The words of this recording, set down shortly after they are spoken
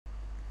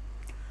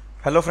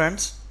Hello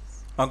friends,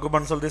 Ankur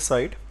Bansal this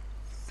side,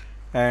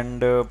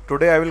 and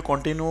today I will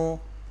continue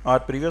our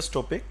previous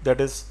topic, that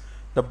is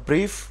the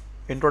brief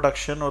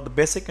introduction or the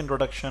basic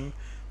introduction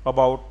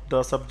about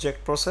the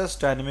subject process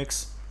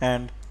dynamics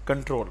and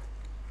control.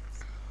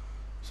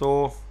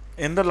 So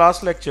in the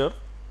last lecture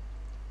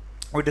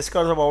we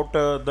discussed about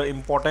the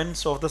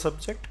importance of the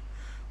subject,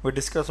 we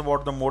discussed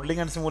about the modeling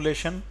and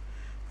simulation,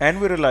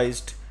 and we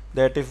realized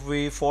that if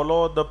we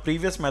follow the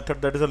previous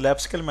method, that is a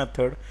lab scale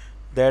method,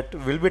 that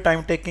will be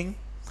time taking,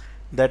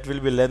 that will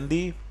be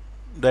lengthy,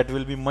 that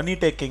will be money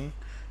taking,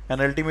 and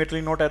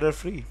ultimately not error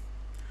free.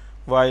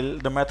 While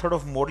the method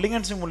of modeling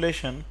and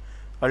simulation,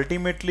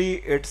 ultimately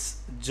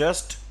it's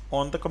just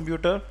on the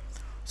computer,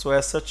 so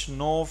as such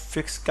no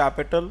fixed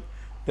capital,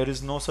 there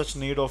is no such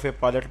need of a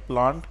pilot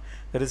plant,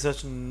 there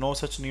is no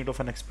such need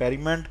of an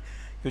experiment.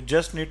 You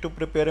just need to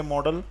prepare a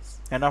model,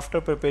 and after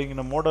preparing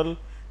the model,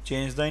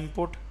 change the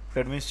input,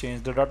 that means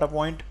change the data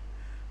point,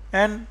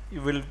 and you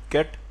will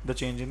get the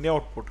change in the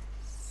output.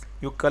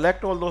 You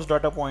collect all those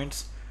data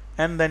points,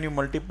 and then you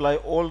multiply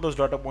all those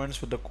data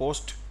points with the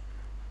cost,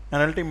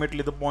 and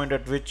ultimately the point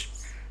at which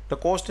the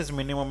cost is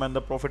minimum and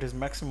the profit is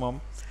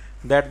maximum,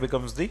 that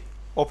becomes the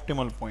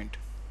optimal point.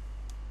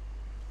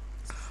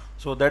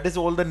 So that is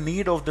all the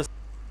need of this.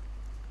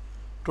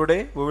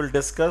 Today we will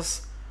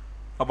discuss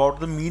about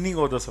the meaning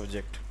of the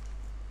subject.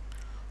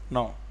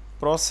 Now,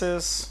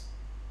 process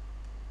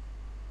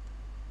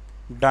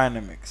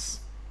dynamics.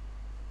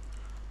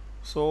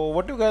 So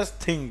what do you guys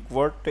think?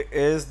 What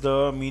is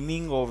the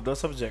meaning of the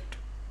subject?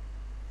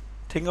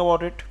 Think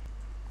about it.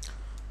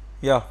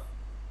 Yeah,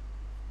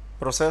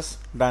 process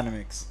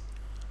dynamics.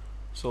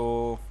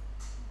 So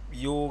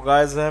you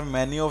guys have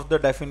many of the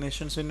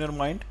definitions in your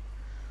mind,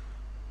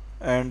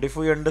 and if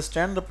we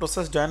understand the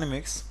process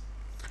dynamics,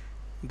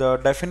 the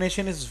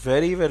definition is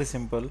very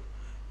simple.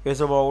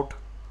 It's about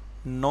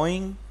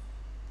knowing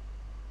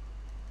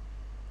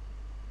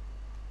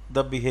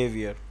the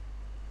behavior.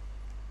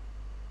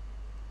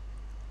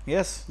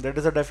 Yes, that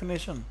is a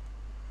definition.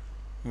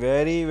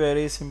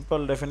 Very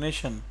simple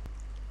definition.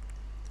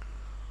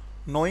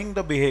 Knowing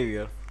the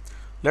behavior.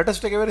 Let us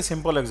take a very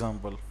simple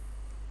example.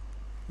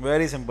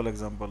 Very simple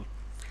example.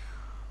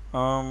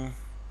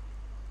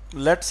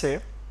 Let's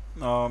say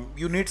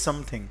you need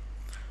something.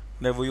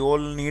 That we all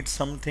need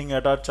something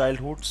at our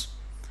childhoods,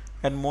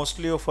 and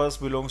mostly of us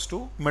belongs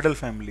to middle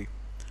family.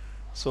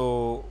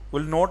 So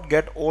we'll not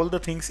get all the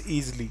things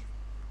easily.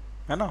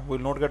 We'll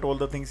not get all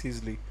the things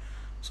easily.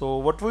 So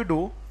what we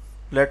do,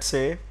 let's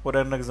say for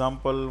an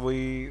example,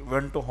 we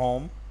went to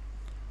home,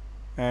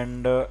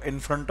 and in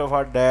front of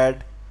our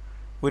dad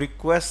we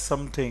request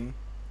something,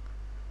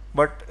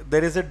 but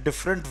there is a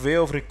different way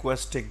of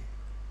requesting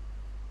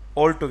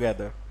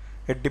altogether.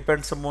 It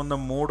depends upon the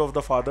mood of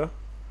the father,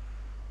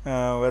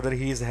 whether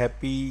he is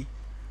happy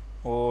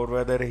or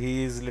whether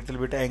he is little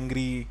bit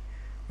angry,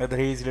 whether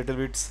he is little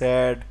bit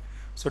sad.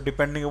 So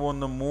depending upon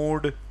the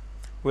mood,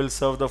 we'll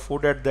serve the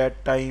food at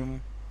that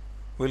time,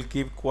 we'll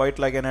keep quiet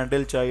like an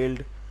adult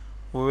child,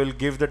 we will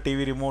give the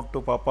TV remote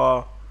to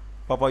papa,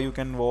 papa you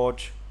can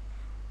watch,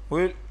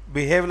 we'll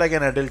behave like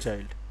an adult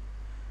child.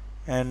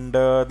 And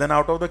then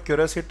out of the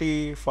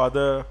curiosity,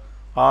 father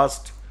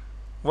asked,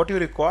 what you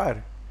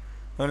require?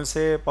 Then we'll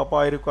say, papa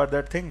I require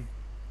that thing.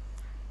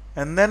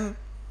 And then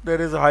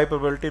there is a high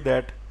probability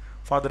that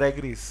father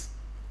agrees.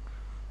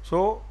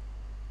 So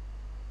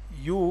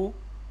you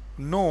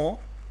know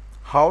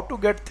how to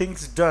get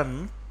things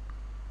done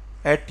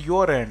at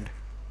your end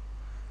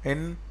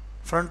in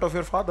front of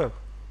your father.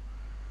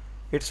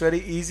 It's very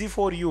easy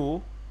for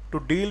you to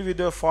deal with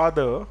your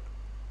father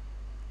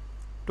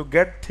to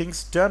get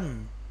things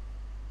done.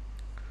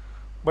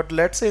 But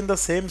let's say in the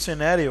same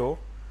scenario,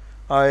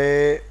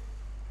 I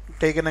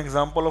take an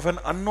example of an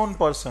unknown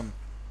person.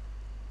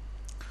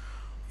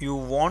 You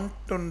want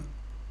to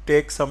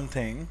take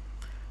something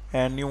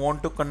and you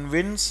want to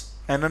convince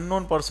an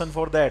unknown person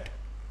for that.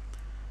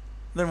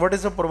 Then what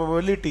is the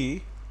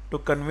probability to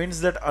convince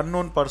that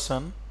unknown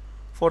person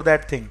for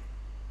that thing?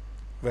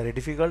 Very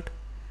difficult.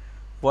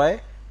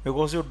 Why?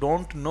 Because you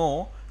don't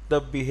know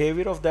the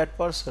behavior of that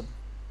person.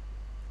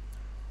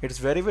 It's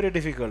very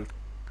difficult.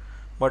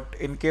 But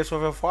in case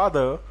of a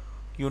father,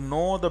 you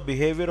know the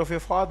behavior of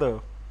your father,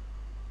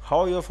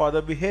 how your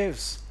father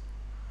behaves.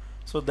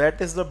 So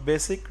that is the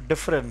basic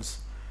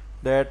difference,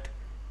 that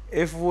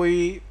if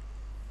we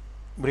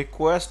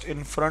request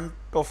in front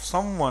of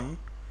someone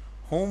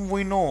whom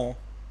we know,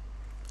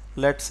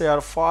 let's say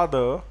our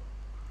father,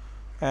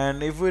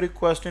 and if we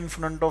request in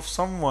front of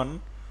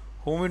someone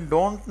whom we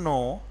don't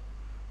know,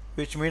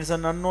 which means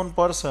an unknown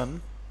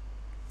person,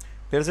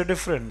 there is a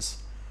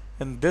difference.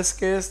 In this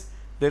case,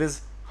 there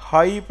is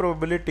high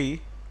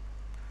probability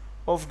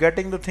of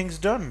getting the things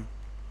done.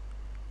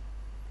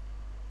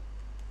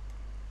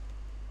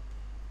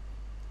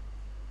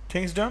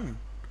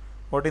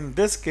 But in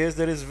this case,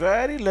 there is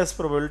very less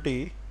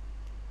probability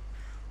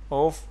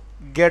of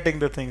getting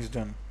the things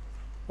done,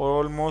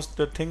 or almost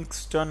the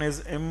things done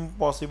is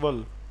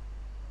impossible.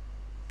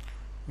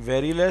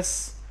 Very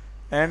less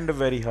and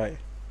very high.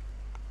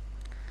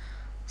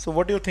 So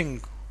what do you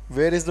think?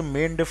 where is the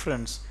main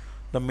difference?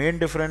 The main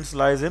difference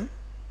lies in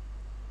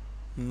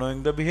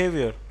knowing the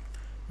behavior.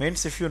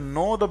 Means if you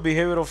know the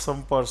behavior of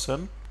some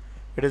person,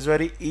 it is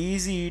very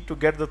easy to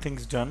get the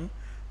things done.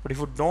 But if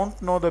you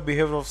don't know the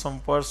behavior of some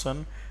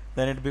person,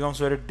 then it becomes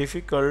very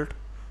difficult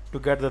to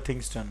get the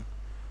things done.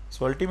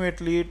 So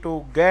ultimately,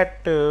 to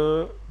get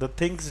the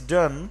things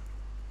done,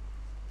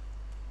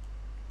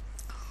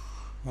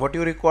 what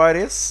you require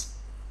is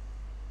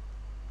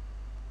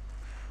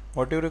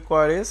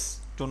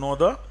to know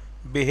the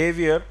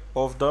behavior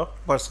of the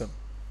person.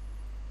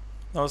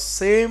 Now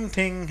same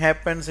thing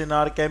happens in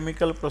our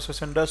chemical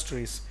process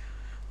industries.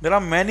 There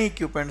are many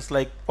equipments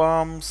like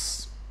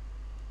pumps,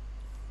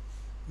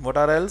 what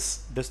are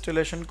else?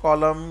 Distillation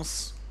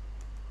columns,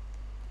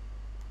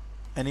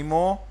 any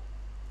more?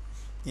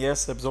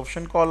 Yes,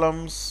 absorption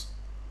columns,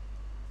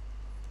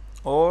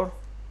 or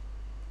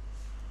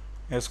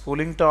yes,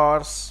 cooling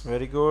towers,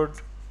 very good.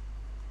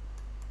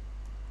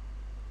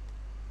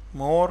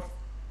 More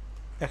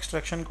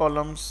extraction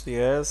columns,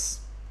 yes,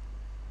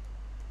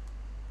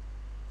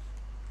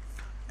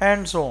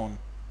 and so on.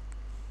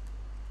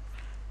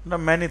 There are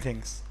many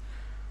things,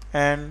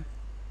 and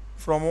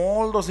from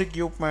all those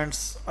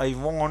equipments I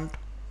want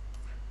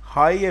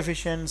high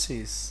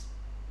efficiencies.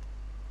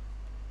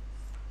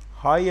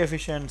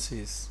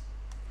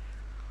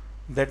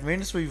 That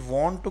means we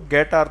want to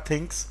get our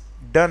things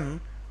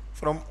done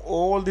from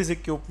all these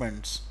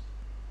equipments.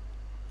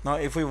 Now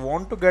if we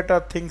want to get our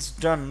things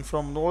done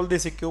from all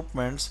these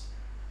equipments,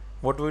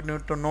 what we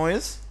need to know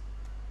is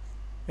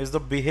the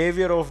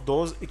behavior of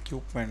those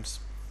equipments.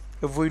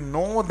 If we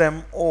know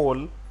them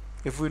all,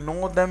 if we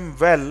know them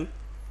well,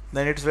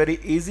 then it's very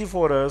easy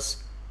for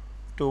us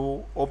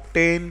to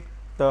obtain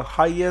the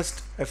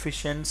highest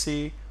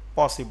efficiency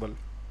possible.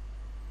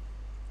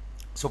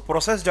 So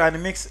process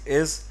dynamics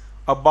is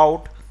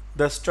about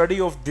the study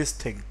of this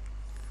thing,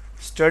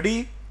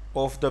 study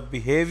of the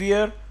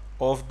behavior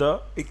of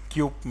the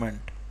equipment.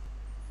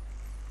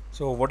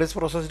 So what is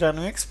process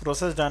dynamics?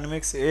 Process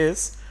dynamics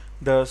is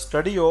the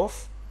study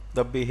of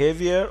the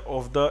behavior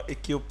of the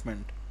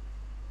equipment.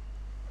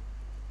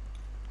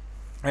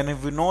 And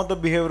if we know the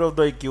behavior of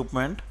the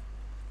equipment,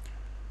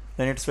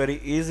 then it's very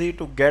easy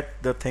to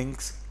get the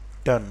things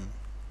done.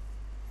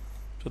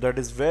 So that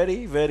is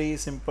very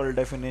simple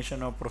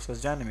definition of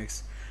process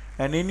dynamics.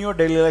 And in your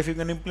daily life you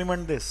can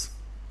implement this.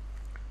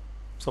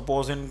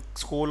 Suppose in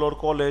school or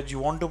college you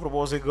want to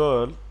propose a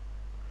girl,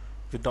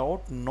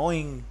 without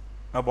knowing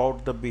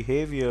about the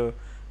behavior,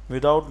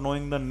 without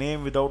knowing the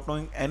name, without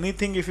knowing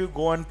anything, if you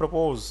go and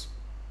propose,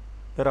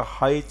 there are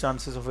high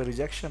chances of a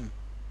rejection.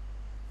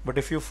 But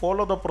if you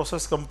follow the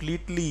process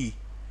completely,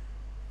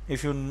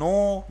 if you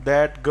know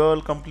that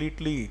girl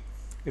completely,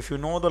 if you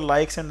know the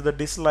likes and the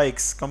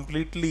dislikes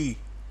completely,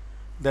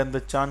 then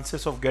the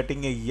chances of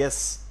getting a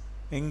yes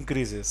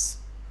increases.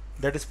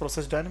 That is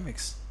process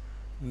dynamics.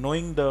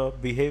 Knowing the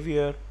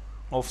behavior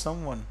of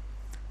someone,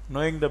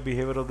 knowing the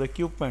behavior of the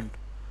equipment.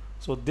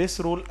 So this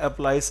rule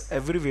applies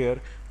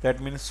everywhere. That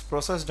means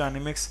process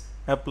dynamics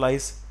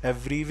applies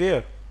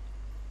everywhere.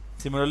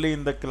 Similarly,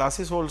 in the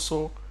classes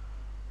also,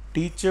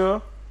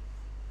 teacher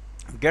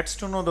gets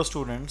to know the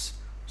students,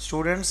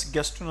 students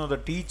gets to know the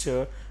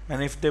teacher,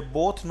 and if they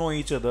both know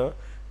each other,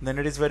 then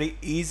it is very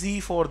easy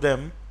for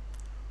them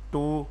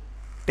to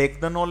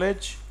take the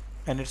knowledge,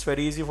 and it's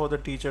very easy for the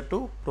teacher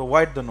to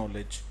provide the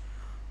knowledge,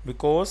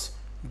 because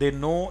they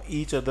know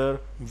each other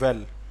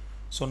well.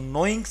 So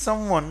knowing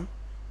someone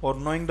or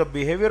knowing the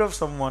behavior of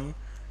someone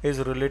is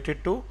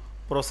related to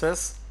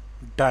process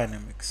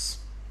dynamics.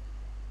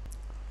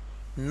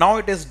 Now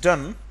it is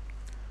done.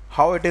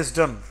 How it is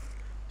done?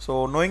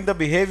 So knowing the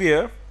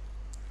behavior,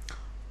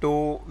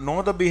 to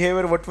know the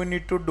behavior, what we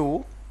need to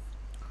do,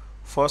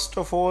 first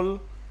of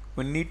all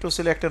we need to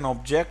select an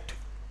object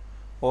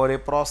or a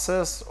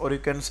process, or you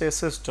can say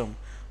system.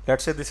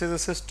 Let's say this is a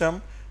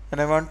system and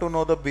I want to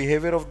know the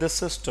behavior of this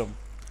system.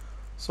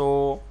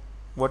 So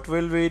what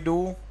will we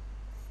do?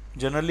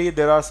 Generally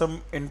there are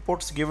some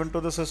inputs given to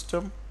the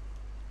system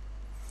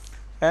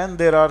and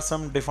there are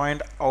some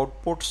defined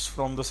outputs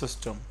from the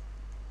system.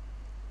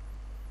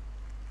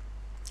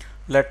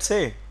 Let's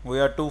say we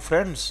are two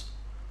friends,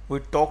 we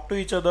talk to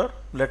each other.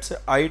 Let's say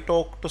I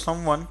talk to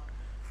someone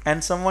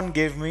and someone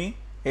gave me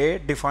a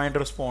defined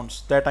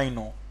response that I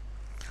know.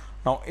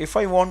 Now if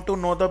I want to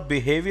know the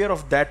behavior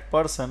of that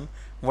person,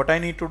 what I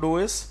need to do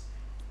is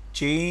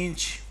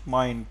change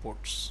my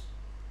inputs,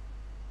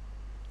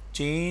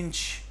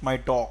 change my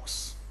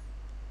talks.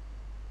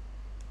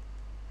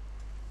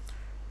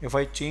 If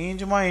I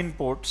change my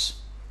inputs,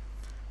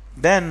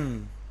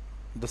 then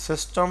the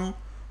system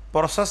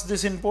processes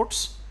these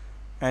inputs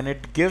and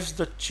it gives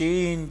the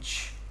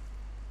change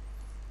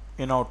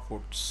in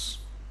outputs.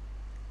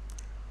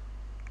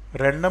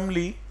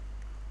 Randomly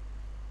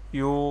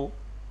you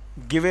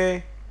give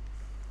a,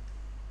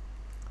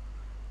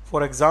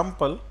 for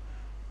example,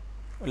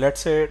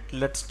 let's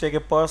take a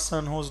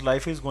person whose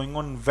life is going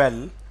on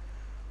well,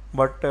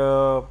 but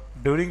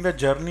during the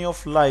journey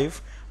of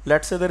life,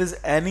 let's say there is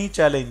any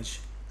challenge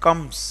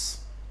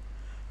comes,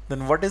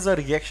 then what is the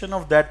reaction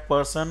of that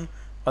person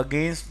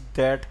against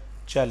that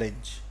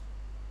challenge.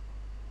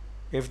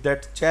 If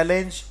that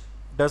challenge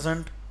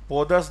doesn't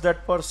bothers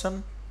that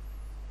person,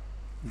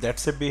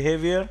 that's a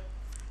behavior.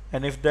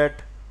 And if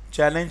that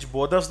challenge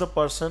bothers the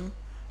person,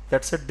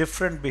 that's a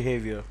different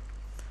behavior.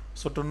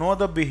 So to know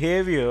the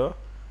behavior,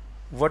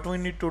 what we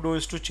need to do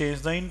is to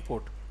change the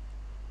input,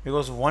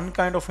 because one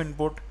kind of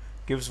input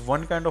gives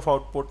one kind of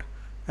output,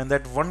 and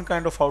that one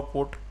kind of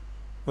output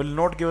will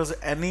not give us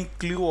any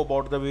clue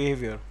about the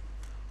behavior.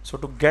 So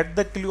to get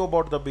the clue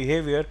about the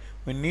behavior,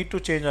 we need to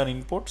change our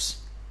inputs,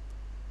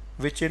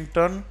 which in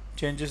turn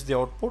changes the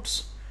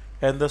outputs,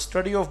 and the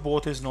study of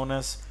both is known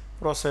as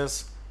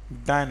process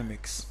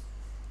dynamics.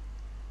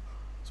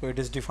 So it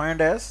is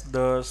defined as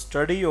the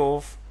study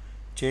of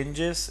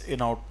changes in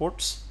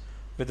outputs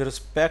with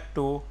respect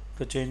to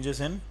the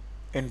changes in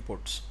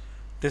inputs.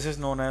 This is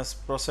known as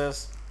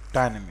process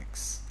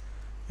dynamics.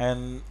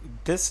 And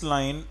this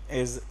line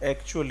is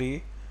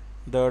actually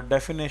the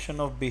definition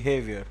of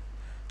behavior.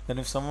 Then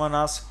if someone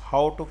asks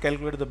how to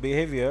calculate the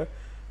behavior,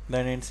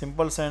 then in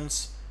simple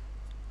sense,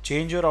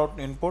 change your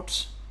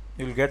inputs,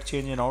 you will get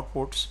change in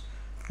outputs,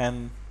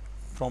 and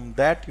from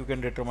that you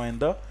can determine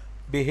the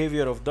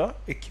behavior of the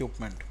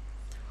equipment.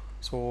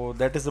 So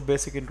that is the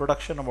basic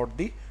introduction about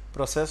the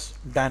process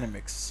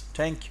dynamics.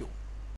 Thank you.